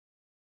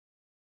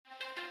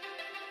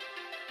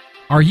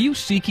Are you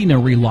seeking a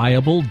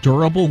reliable,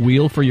 durable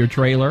wheel for your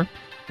trailer?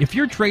 If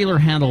your trailer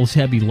handles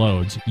heavy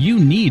loads,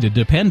 you need a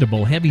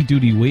dependable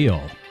heavy-duty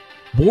wheel.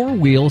 Boar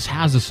Wheels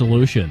has a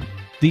solution,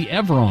 the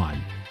Evron.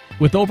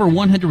 With over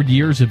 100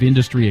 years of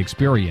industry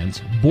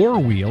experience, Boar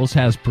Wheels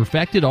has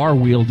perfected our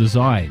wheel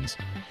designs.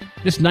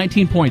 This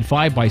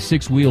 19.5 by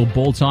 6 wheel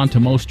bolts onto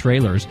most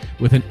trailers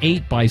with an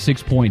 8 by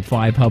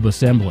 6.5 hub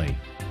assembly.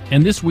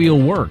 And this wheel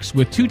works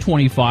with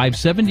 225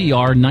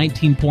 70R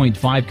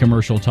 19.5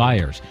 commercial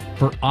tires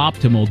for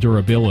optimal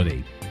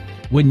durability.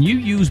 When you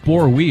use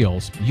Boar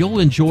Wheels, you'll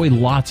enjoy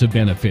lots of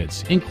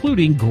benefits,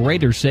 including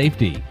greater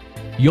safety.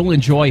 You'll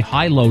enjoy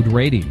high load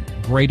rating,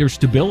 greater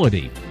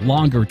stability,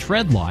 longer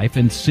tread life,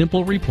 and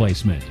simple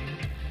replacement.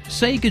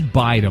 Say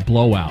goodbye to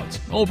blowouts,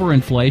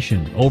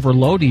 overinflation,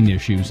 overloading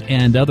issues,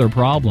 and other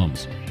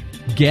problems.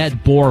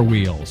 Get Boar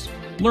Wheels.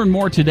 Learn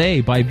more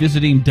today by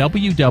visiting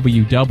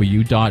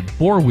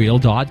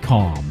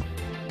www.boarwheel.com.